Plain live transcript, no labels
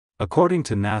According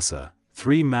to NASA,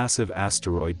 three massive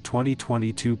asteroid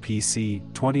 2022 PC,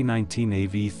 2019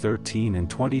 AV-13 and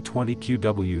 2020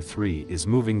 QW3 is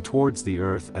moving towards the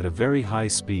Earth at a very high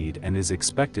speed and is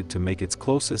expected to make its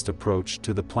closest approach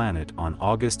to the planet on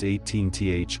August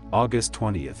 18th, August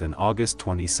 20th and August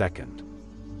 22nd.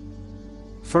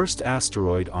 First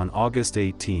asteroid on August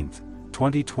 18th,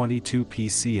 2022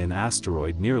 PC. An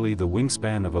asteroid nearly the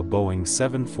wingspan of a Boeing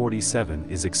 747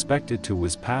 is expected to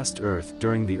whiz past Earth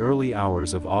during the early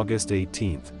hours of August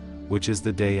 18th, which is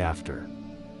the day after.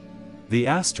 The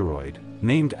asteroid,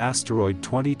 named Asteroid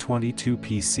 2022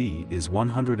 PC, is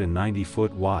 190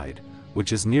 foot wide,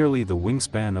 which is nearly the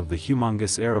wingspan of the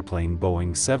humongous aeroplane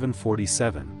Boeing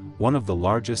 747, one of the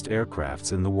largest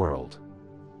aircrafts in the world.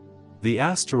 The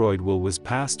asteroid will whiz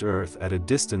past Earth at a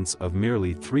distance of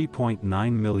merely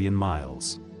 3.9 million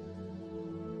miles.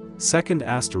 Second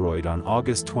asteroid on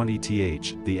August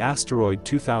 20th, the asteroid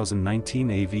 2019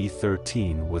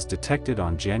 AV-13 was detected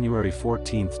on January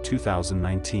 14,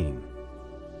 2019.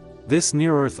 This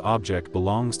near-Earth object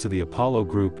belongs to the Apollo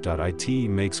group. It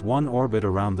makes one orbit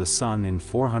around the Sun in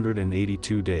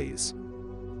 482 days.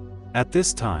 At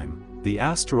this time, the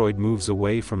asteroid moves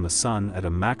away from the Sun at a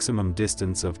maximum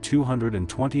distance of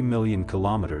 220 million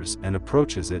kilometers and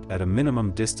approaches it at a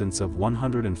minimum distance of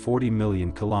 140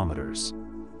 million kilometers.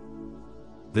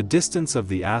 The distance of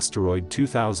the asteroid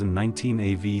 2019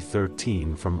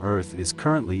 AV-13 from Earth is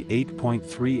currently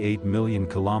 8.38 million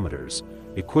kilometers,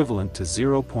 equivalent to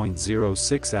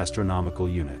 0.06 astronomical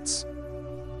units.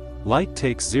 Light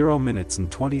takes 0 minutes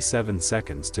and 27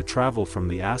 seconds to travel from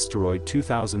the asteroid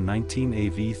 2019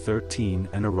 AV-13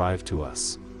 and arrive to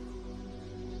us.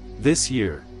 This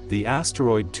year, the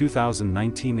asteroid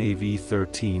 2019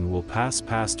 AV-13 will pass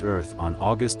past Earth on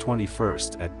August 21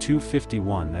 at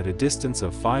 2:51 at a distance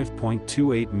of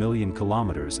 5.28 million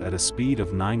kilometers at a speed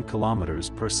of 9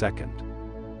 kilometers per second.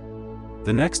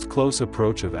 The next close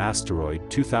approach of asteroid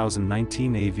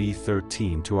 2019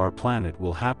 AV-13 to our planet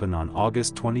will happen on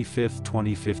August 25,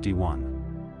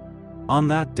 2051. On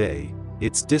that day,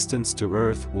 its distance to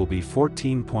Earth will be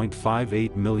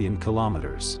 14.58 million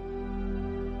kilometers.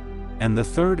 And the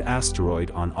third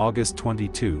asteroid on August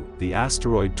 22, the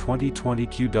asteroid 2020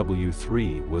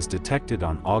 QW3 was detected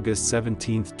on August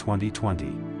 17,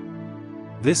 2020.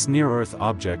 This near-Earth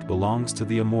object belongs to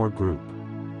the Amor group.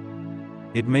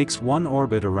 It makes one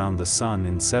orbit around the Sun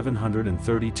in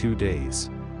 732 days.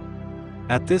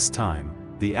 At this time,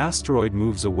 the asteroid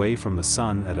moves away from the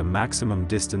Sun at a maximum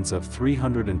distance of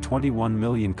 321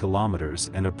 million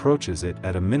kilometers and approaches it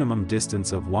at a minimum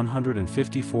distance of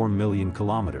 154 million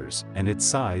kilometers, and its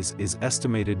size is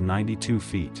estimated 92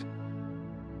 feet.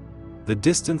 The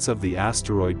distance of the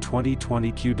asteroid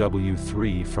 2020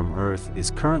 QW3 from Earth is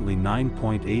currently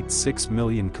 9.86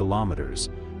 million kilometers,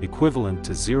 equivalent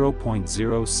to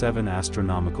 0.07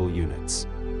 astronomical units.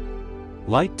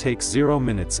 Light takes 0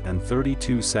 minutes and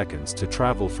 32 seconds to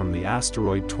travel from the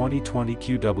asteroid 2020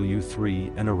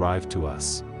 QW3 and arrive to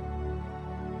us.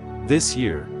 This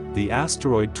year, the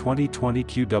asteroid 2020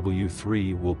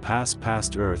 QW3 will pass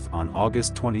past Earth on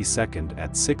August 22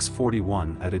 at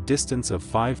 6:41 at a distance of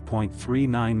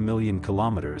 5.39 million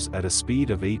kilometers at a speed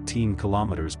of 18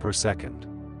 kilometers per second.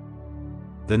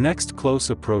 The next close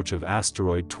approach of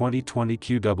asteroid 2020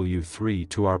 QW3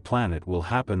 to our planet will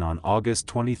happen on August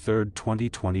 23,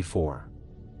 2024.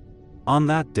 On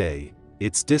that day,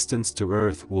 its distance to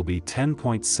Earth will be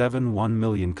 10.71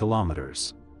 million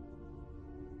kilometers.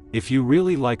 If you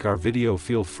really like our video,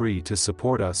 feel free to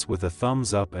support us with a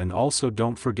thumbs up, and also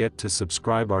don't forget to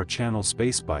subscribe our channel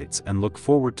Space Bites, and look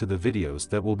forward to the videos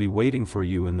that will be waiting for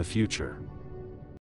you in the future.